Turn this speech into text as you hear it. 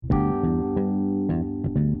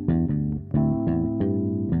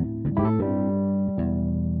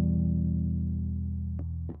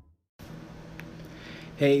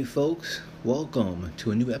Hey folks, welcome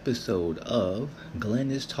to a new episode of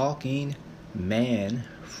Glenn is Talking Man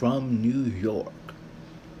from New York.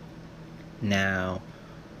 Now,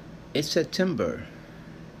 it's September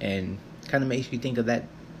and kind of makes you think of that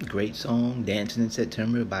great song Dancing in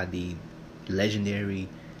September by the legendary,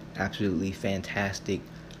 absolutely fantastic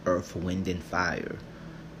Earth, Wind and Fire.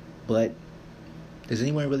 But does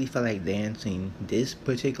anyone really feel like dancing this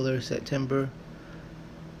particular September?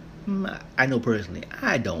 I know personally,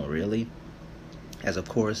 I don't really. As of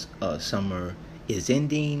course, summer is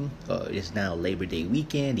ending. It's now Labor Day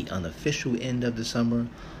weekend, the unofficial end of the summer.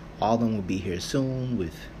 All of them will be here soon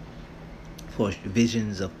with, of course,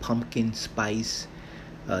 visions of pumpkin spice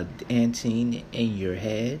dancing in your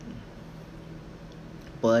head.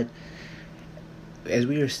 But as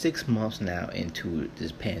we are 6 months now into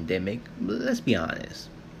this pandemic, let's be honest,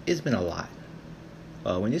 it's been a lot.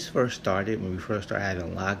 When this first started, when we first started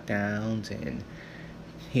having lockdowns, and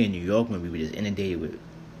here in New York, when we were just inundated with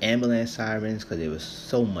ambulance sirens because there was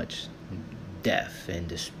so much death and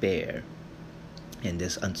despair and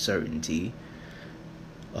this uncertainty,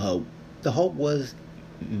 the hope was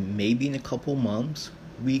maybe in a couple months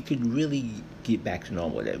we could really get back to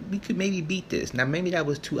normal. That we could maybe beat this. Now, maybe that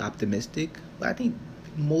was too optimistic, but I think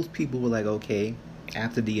most people were like, okay,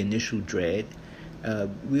 after the initial dread,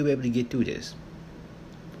 we were able to get through this.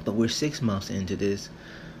 But we're 6 months into this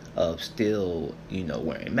of still,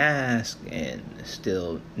 wearing masks and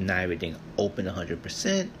still not everything open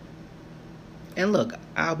 100%. And look,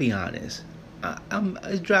 I'll be honest,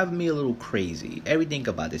 it's driving me a little crazy. Everything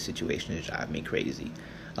about this situation is driving me crazy.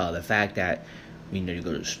 The fact that, you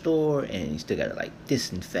go to the store and you still gotta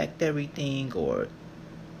disinfect everything, or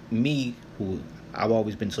me, who I've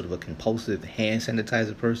always been sort of a compulsive hand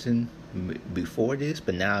sanitizer person before this,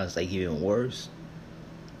 but now it's even worse.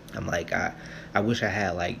 I'm I wish I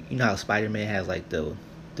had how Spider-Man has the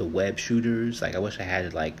web shooters. I wish I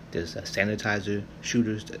had this sanitizer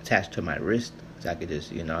shooters attached to my wrist, so I could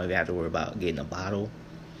just even have to worry about getting a bottle.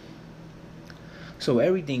 So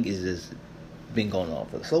everything is just been going on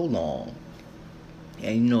for so long,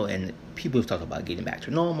 and and people have talked about getting back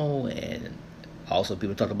to normal, and also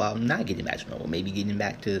people talk about not getting back to normal, maybe getting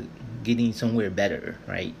back to getting somewhere better,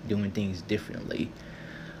 right? Doing things differently.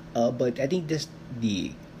 But I think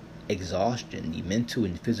the exhaustion, the mental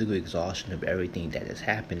and physical exhaustion of everything that is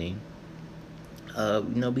happening,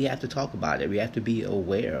 we have to talk about it. We have to be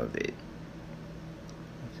aware of it.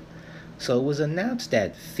 So it was announced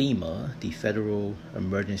that FEMA, the Federal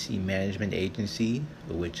Emergency Management Agency,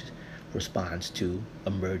 which responds to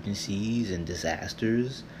emergencies and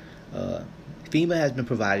disasters, FEMA has been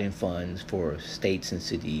providing funds for states and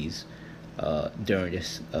cities during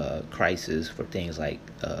this crisis for things like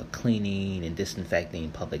cleaning and disinfecting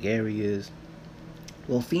public areas.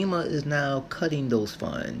 Well, FEMA is now cutting those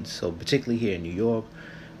funds. So particularly here in New York,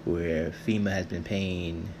 where FEMA has been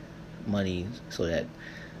paying money so that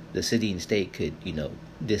the city and state could,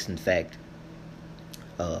 disinfect,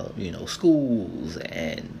 schools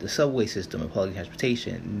and the subway system and public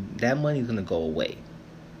transportation, that money is going to go away.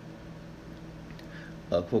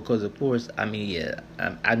 Because of course,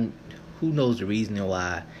 who knows the reason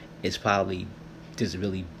why? It's probably just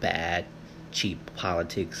really bad, cheap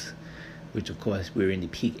politics, which of course we're in the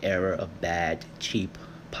peak era of bad, cheap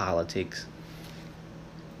politics.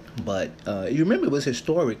 But you remember it was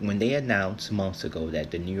historic when they announced months ago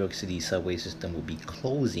that the New York City subway system would be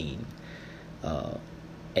closing at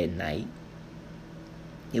night.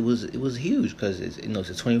 It was huge because it's a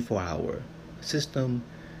 24-hour system.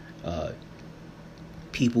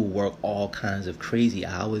 People work all kinds of crazy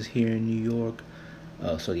hours here in New York.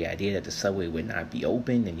 So the idea that the subway would not be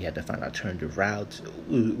open and you had to find alternative routes,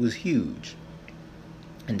 it was huge.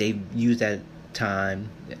 And they used that time,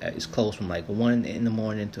 it's closed from 1 in the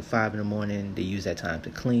morning to 5 in the morning. They use that time to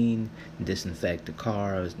clean and disinfect the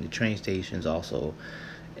cars and the train stations. Also,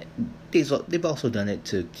 they've also done it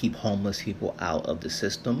to keep homeless people out of the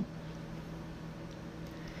system.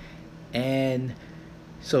 And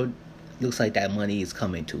so looks like that money is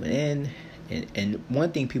coming to an end. And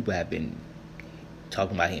one thing people have been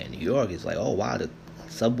talking about here in New York is oh wow, the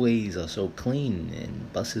subways are so clean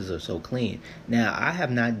and buses are so clean. Now, I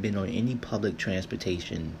have not been on any public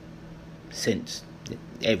transportation since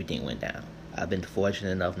everything went down. I've been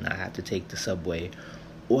fortunate enough not have to take the subway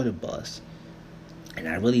or the bus, and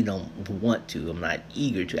I really don't want to. I'm not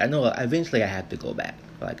eager to. I know eventually I have to go back.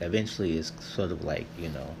 Eventually it's sort of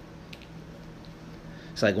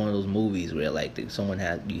it's like one of those movies where you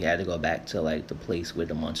had to go back to the place where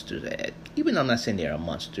the monsters are at. Even though I'm not saying there are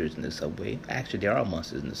monsters in the subway. Actually, there are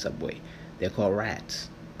monsters in the subway. They're called rats.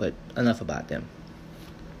 But enough about them.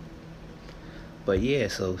 But yeah,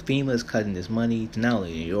 so FEMA is cutting this money to not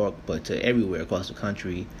only New York but to everywhere across the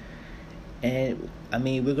country, and I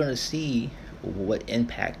mean we're gonna see what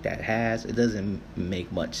impact that has. It doesn't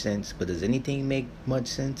make much sense, but does anything make much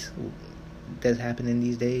sense that's happening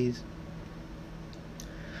these days?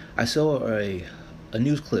 I saw a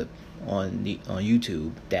news clip on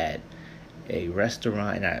YouTube that a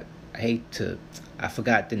restaurant, and I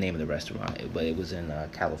forgot the name of the restaurant, but it was in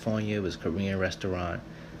California. It was a Korean restaurant.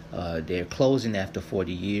 They're closing after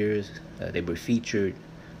 40 years. They were featured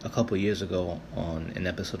a couple years ago on an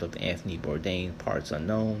episode of Anthony Bourdain, Parts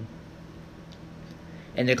Unknown.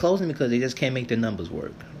 And they're closing because they just can't make the numbers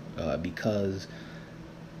work. Because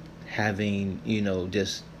having,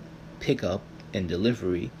 just pickup and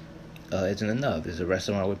delivery isn't enough. It's a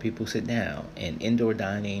restaurant where people sit down. And indoor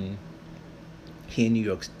dining here in New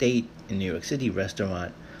York State, in New York City,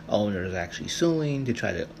 restaurant owners are actually suing to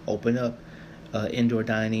try to open up indoor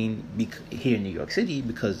dining here in New York City,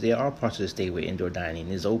 because there are parts of the state where indoor dining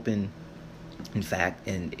is open, in fact,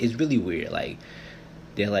 and it's really weird. Like,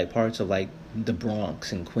 they're like parts of like the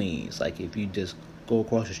Bronx and Queens. Like, if you just go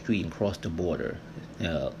across the street and cross the border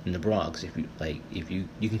in the Bronx, if you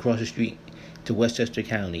can cross the street to Westchester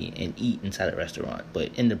County and eat inside a restaurant,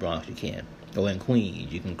 but in the Bronx you can't. Or in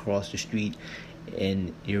Queens, you can cross the street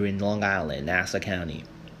and you're in Long Island, Nassau County,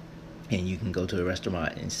 and you can go to a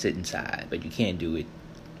restaurant and sit inside, but you can't do it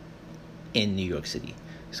in New York City.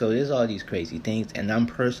 So there's all these crazy things, and I'm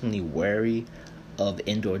personally wary of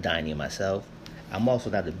indoor dining myself. I'm also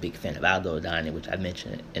not a big fan of outdoor dining, which I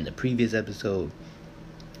mentioned in the previous episode.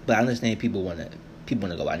 But I understand people want to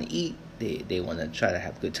go out and eat. They want to try to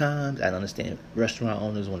have good times. I understand restaurant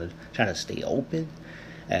owners want to try to stay open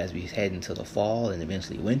as we head into the fall and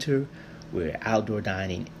eventually winter, where outdoor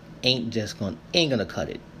dining ain't gonna cut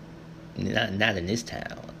it. Not in this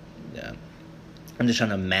town. Yeah. I'm just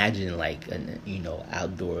trying to imagine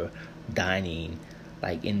outdoor dining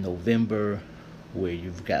like in November, where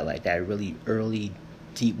you've got like that really early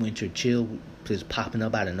deep winter chill just popping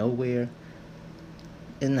up out of nowhere.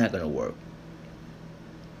 It's not gonna work.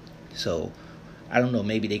 So I don't know,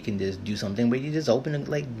 maybe they can just do something where you just open it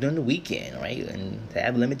like during the weekend, right? And to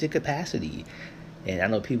have limited capacity. And I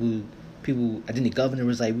know people I think the governor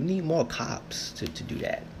was like, we need more cops to do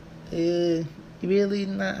that. Really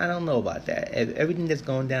not. I don't know about that. Everything that's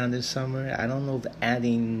going down this summer, I don't know if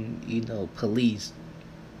adding police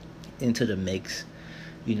into the mix,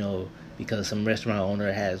 because some restaurant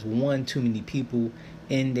owner has one too many people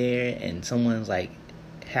in there, and someone's like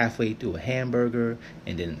halfway through a hamburger,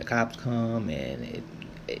 and then the cops come, and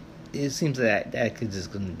it seems that could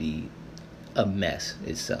just gonna be a mess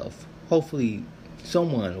itself. Hopefully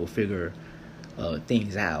someone will figure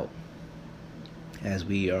things out, as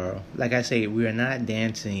we are, like I say, we are not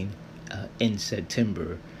dancing in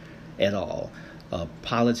September at all.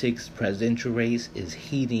 Politics, presidential race is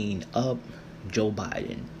heating up. Joe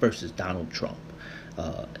Biden versus Donald Trump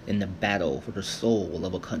in the battle for the soul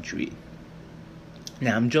of a country.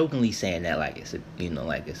 Now, I'm jokingly saying that like it's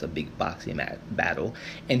a big boxing battle,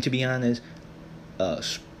 and to be honest,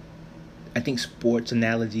 I think sports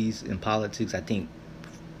analogies in politics, I think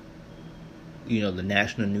the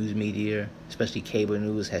national news media, especially cable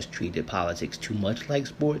news, has treated politics too much like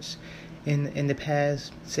sports in the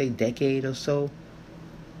past, say, decade or so,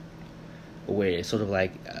 where it's sort of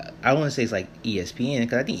like, I don't want to say it's like ESPN,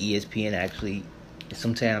 because I think ESPN actually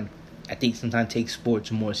sometimes takes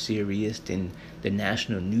sports more serious than the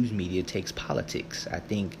national news media takes politics. I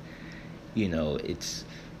think, it's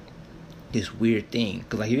this weird thing,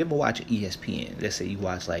 because like if you ever watch ESPN, let's say you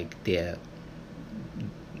watch like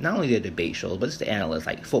not only their debate shows, but it's the analysts,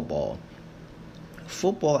 like football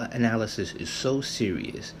analysis is so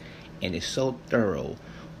serious and it's so thorough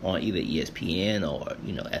on either ESPN or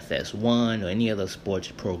FS1 or any other sports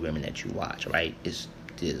programming that you watch, right?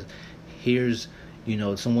 Here's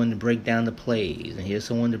someone to break down the plays, and here's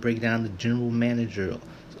someone to break down the general manager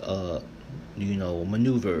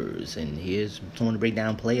maneuvers, and here's someone to break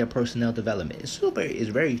down player personnel development. It's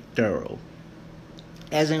very thorough.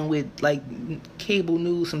 As in with like cable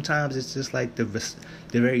news, sometimes it's just like the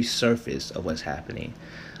very surface of what's happening.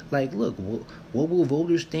 Like, look, what will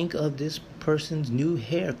voters think of this person's new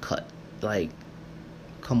haircut? Like,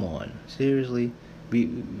 come on, seriously,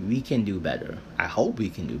 we can do better. I hope we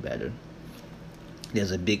can do better.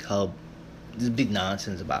 There's a big this big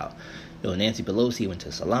nonsense about, Nancy Pelosi went to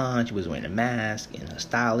a salon. She was wearing a mask, and her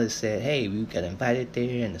stylist said, "Hey, we got invited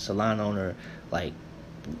there," and the salon owner like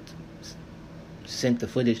sent the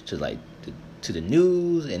footage to the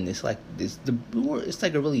news, and it's like it's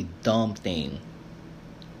like a really dumb thing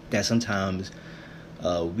that sometimes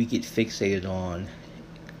we get fixated on,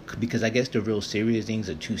 because I guess the real serious things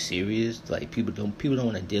are too serious. Like people don't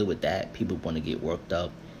want to deal with that. People want to get worked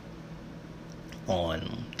up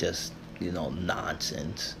on just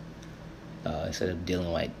nonsense instead of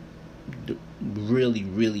dealing like really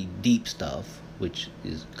really deep stuff, which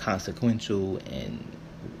is consequential and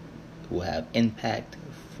will have impact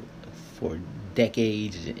for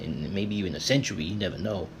decades and maybe even a century. You never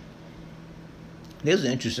know. There's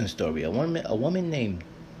an interesting story. A woman named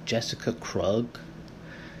Jessica Krug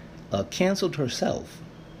canceled herself.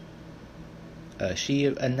 She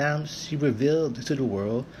revealed to the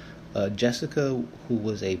world, Jessica, who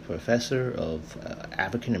was a professor of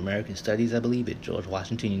African American Studies, I believe, at George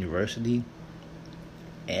Washington University,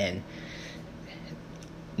 and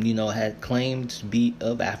had claimed to be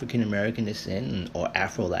of African American descent or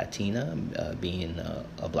Afro Latina, being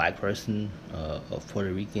a black person of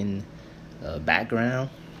Puerto Rican background.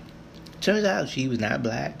 Turns out she was not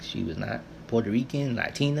black. She was not Puerto Rican,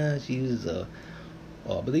 Latina. She was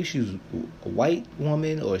I believe she was a white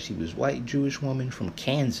woman, or she was white Jewish woman from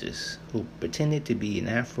Kansas who pretended to be an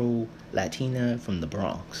Afro Latina from the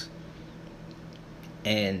Bronx.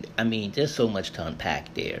 And I mean, there's so much to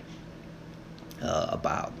unpack there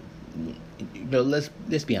about.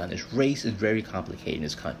 Let's be honest. Race is very complicated in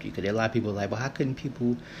this country, because there are a lot of people like, well, how couldn't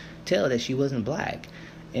people tell that she wasn't black?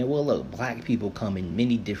 And well, look, black people come in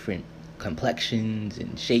many different complexions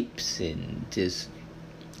and shapes, and just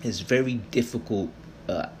it's very difficult.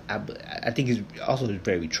 I think it's also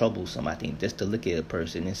very troublesome, I think, just to look at a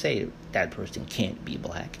person and say that person can't be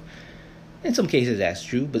black. In some cases that's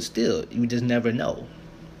true, but still, you just never know.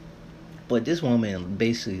 But this woman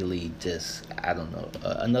basically just, I don't know,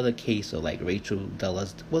 another case of like Rachel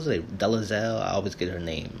Dolezal, I always get her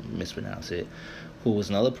name, mispronounce it, who was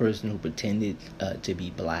another person who pretended to be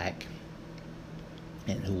black,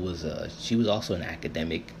 and who was, she was also an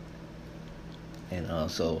academic.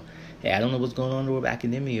 And so, hey, I don't know what's going on with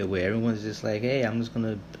academia, where everyone's just like, hey, I'm just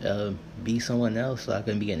going to be someone else so I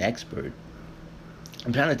can be an expert.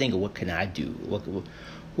 I'm trying to think of what can I do? What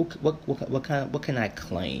can I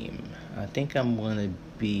claim? I think I'm gonna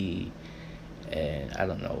be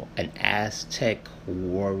an Aztec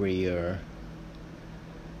warrior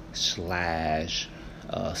 / Samoan.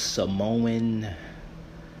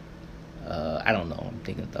 I don't know. I'm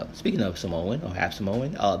thinking of, speaking of Samoan or half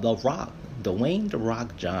Samoan, The Rock, Dwayne "The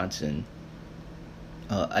Rock" Johnson,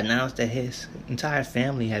 announced that his entire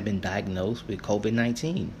family had been diagnosed with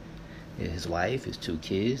COVID-19. His wife, his 2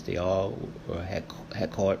 kids, they all had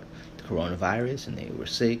caught the coronavirus, and they were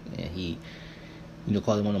sick. And he,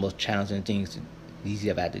 called it one of the most challenging things he's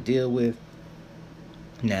ever had to deal with.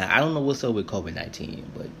 Now, I don't know what's up with COVID-19,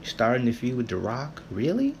 but starting the feud with The Rock,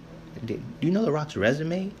 really? Do you know The Rock's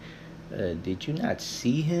resume? Did you not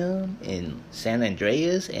see him in San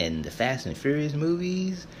Andreas and the Fast and Furious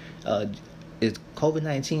movies? Is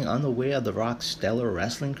COVID-19 unaware of The Rock's stellar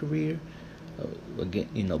wrestling career?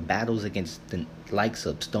 Battles against the likes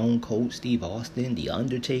of Stone Cold Steve Austin, The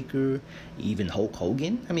Undertaker, even Hulk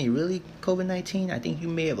Hogan. I mean, really, COVID-19? I think you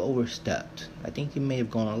may have overstepped. I think you may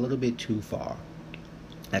have gone a little bit too far.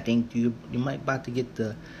 I think you might about to get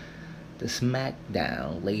the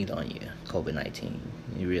smackdown laid on you, COVID-19.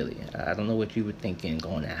 Really, I don't know what you were thinking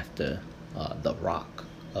going after The Rock,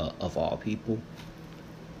 of all people.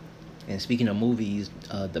 And speaking of movies,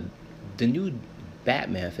 the new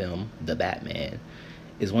Batman film, The Batman,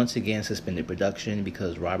 is once again suspended production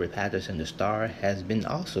because Robert Pattinson, the star, has been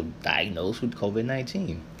also diagnosed with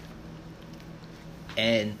COVID-19.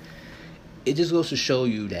 And it just goes to show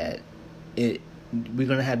you that we're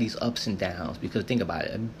going to have these ups and downs, because think about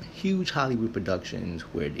it, huge Hollywood productions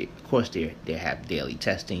where of course they have daily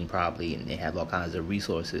testing probably, and they have all kinds of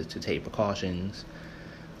resources to take precautions,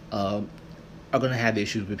 are going to have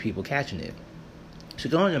issues with people catching it. So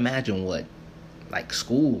don't imagine what, like,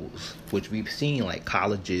 schools, which we've seen, like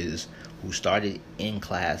colleges who started in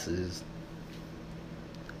class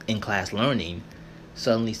learning,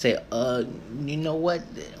 suddenly say, you know what,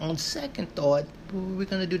 on second thought, we're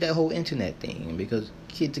going to do that whole internet thing because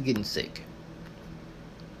kids are getting sick.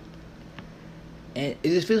 And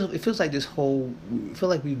it feels like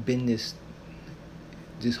we've been this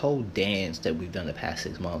whole dance that we've done the past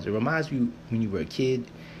 6 months. It reminds you when you were a kid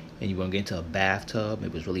and you were going to get into a bathtub,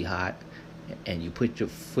 it was really hot, and you put your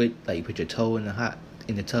toe in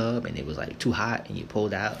the tub, and it was like too hot, and you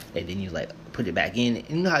pulled out, and then you like put it back in. And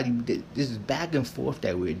you know how this is back and forth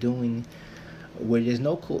that we're doing, where there's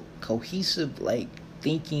no cohesive like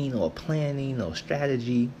thinking or planning or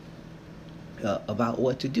strategy about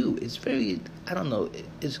what to do. It's very, I don't know,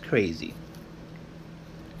 it's crazy.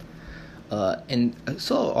 And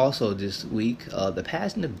so also this week, the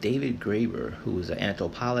passing of David Graeber, who was an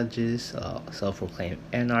anthropologist, self-proclaimed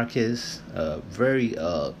anarchist, very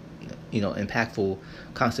impactful,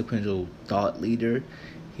 consequential thought leader.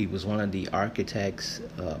 He was one of the architects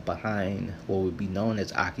behind what would be known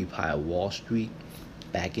as Occupy Wall Street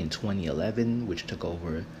back in 2011, which took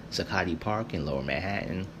over Zuccotti Park in Lower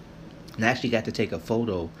Manhattan. And I actually got to take a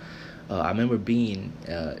photo. I remember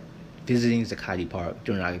visiting Zuccotti Park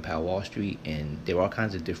during Occupy Wall Street, and there were all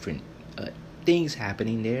kinds of different things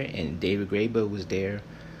happening there. And David Graeber was there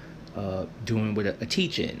doing with a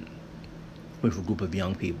teach-in with a group of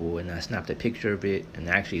young people, and I snapped a picture of it, and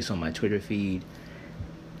actually it's on my Twitter feed.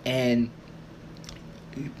 And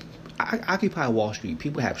Occupy Wall Street,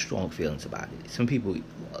 people have strong feelings about it. Some people,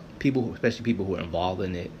 especially people who are involved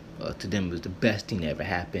in it, to them it was the best thing that ever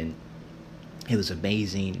happened. It was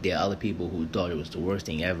amazing. There are other people who thought it was the worst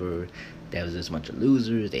thing ever. There was just a bunch of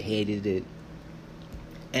losers. They hated it.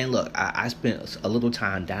 And look, I spent a little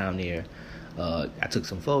time down there. I took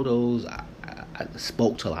some photos. I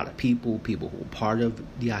spoke to a lot of people who were part of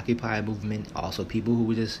the Occupy movement, also people who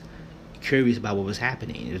were just curious about what was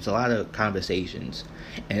happening. There's a lot of conversations.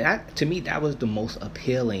 And to me, that was the most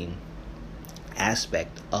appealing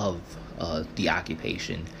aspect of the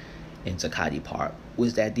occupation in Zuccotti Park,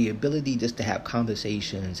 was that the ability just to have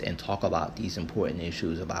conversations and talk about these important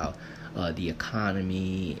issues about the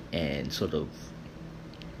economy and sort of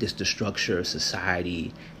just the structure of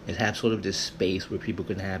society, and have sort of this space where people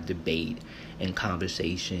can have debate and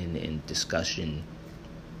conversation and discussion.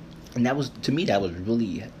 And that was, to me, that was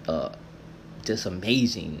really just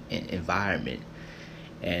amazing environment.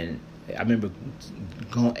 And I remember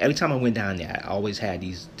every time I went down there, I always had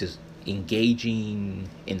these just engaging,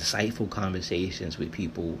 insightful conversations with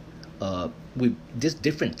people with just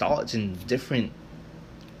different thoughts and different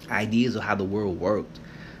ideas of how the world worked.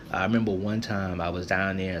 I remember one time I was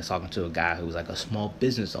down there talking to a guy who was like a small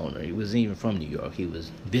business owner. He wasn't even from New York. He was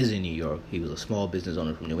visiting New York. He was a small business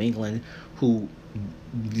owner from New England who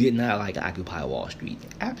did not like Occupy Wall Street.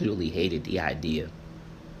 Absolutely hated the idea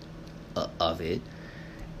of it.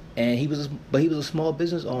 And he was a small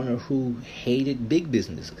business owner who hated big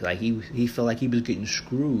business. Like he felt like he was getting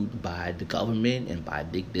screwed by the government and by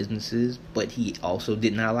big businesses, but he also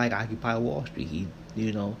did not like Occupy Wall Street.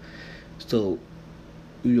 So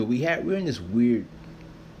we're in this weird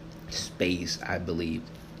space, I believe,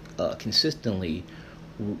 consistently,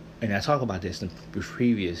 and I talk about this in the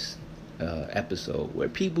previous episode, where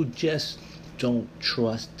people just don't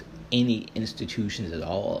trust any institutions at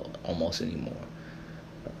all, almost anymore.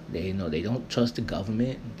 They don't trust the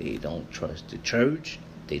government. They don't trust the church.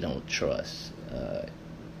 They don't trust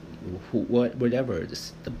whatever,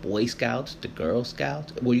 the Boy Scouts, the Girl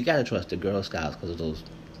Scouts. Well, you gotta trust the Girl Scouts because of those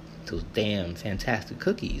damn fantastic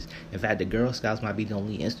cookies. In fact, the Girl Scouts might be the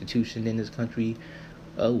only institution in this country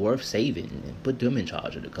worth saving, and put them in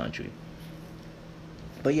charge of the country.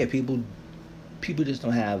 But yeah, people just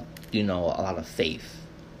don't have a lot of faith,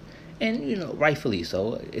 and rightfully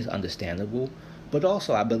so. It's understandable. But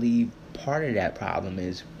also, I believe part of that problem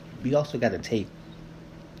is we also got to take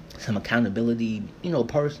some accountability,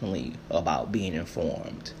 personally, about being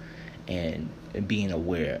informed and being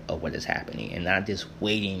aware of what is happening, and not just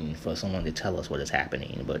waiting for someone to tell us what is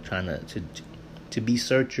happening, but trying to be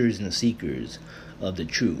searchers and seekers of the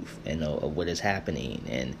truth and of what is happening,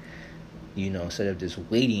 and instead of just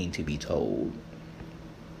waiting to be told.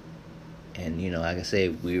 And like I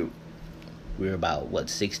said, we're about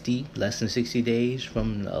less than 60 days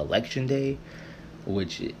from election day,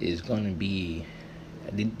 which is going to be,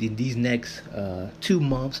 these next 2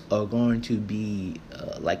 months are going to be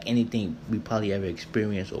like anything we probably ever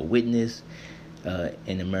experienced or witnessed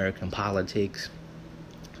in American politics.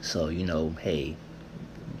 So hey,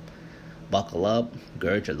 buckle up,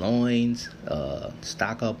 gird your loins,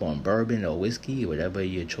 stock up on bourbon or whiskey, whatever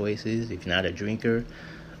your choice is. If you're not a drinker,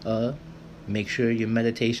 make sure your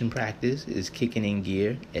meditation practice is kicking in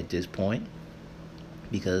gear at this point,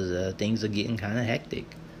 because things are getting kind of hectic.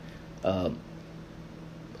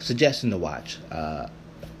 Suggestion to watch.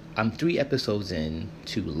 I'm 3 episodes in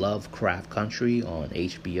to Lovecraft Country on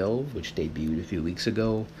HBO, which debuted a few weeks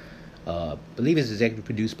ago. I believe it's executive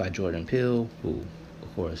produced by Jordan Peele, who,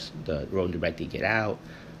 of course, wrote and directed Get Out.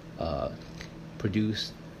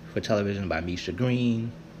 Produced for television by Misha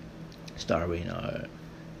Green, starring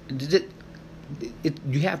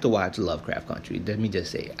you have to watch Lovecraft Country. Let me just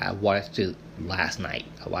say, I watched it last night.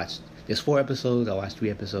 There's 4 episodes. I watched 3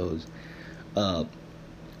 episodes.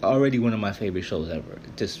 Already one of my favorite shows ever.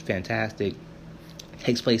 Just fantastic.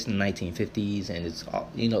 Takes place in the 1950s, and it's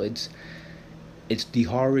it's the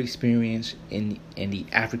horror experience in the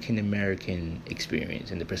African American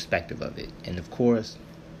experience and the perspective of it. And of course,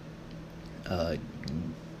 uh,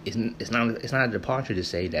 it's not a departure to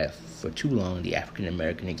say that for too long the African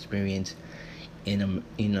American experience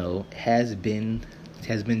has been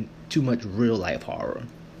too much real life horror.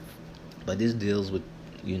 But this deals with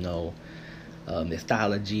you know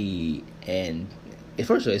mythology, and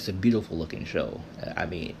first of all, it's a beautiful looking show. I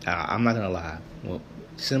mean, I'm not gonna lie. Well,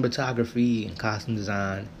 cinematography and costume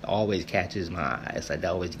design always catches my eyes. Like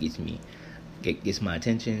that always gets my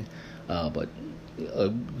attention. But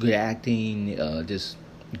good acting, just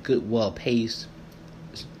good, well paced.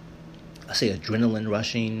 I say adrenaline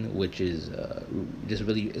rushing, which is just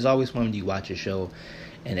really. It's always fun when you watch a show,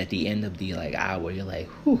 and at the end of the like hour, you're like,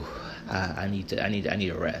 "Whew, I need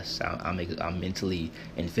a rest." I'm mentally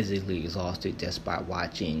and physically exhausted just by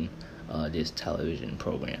watching this television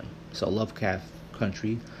program. So Lovecraft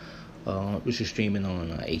Country, which is streaming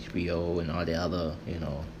on HBO and all the other,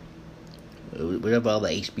 whatever other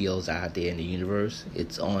HBOs out there in the universe,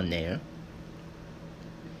 it's on there.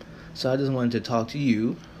 So I just wanted to talk to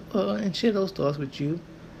you and share those thoughts with you.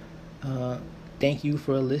 Thank you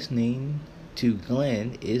for listening to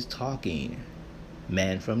Glenn is Talking,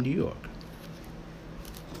 man from New York.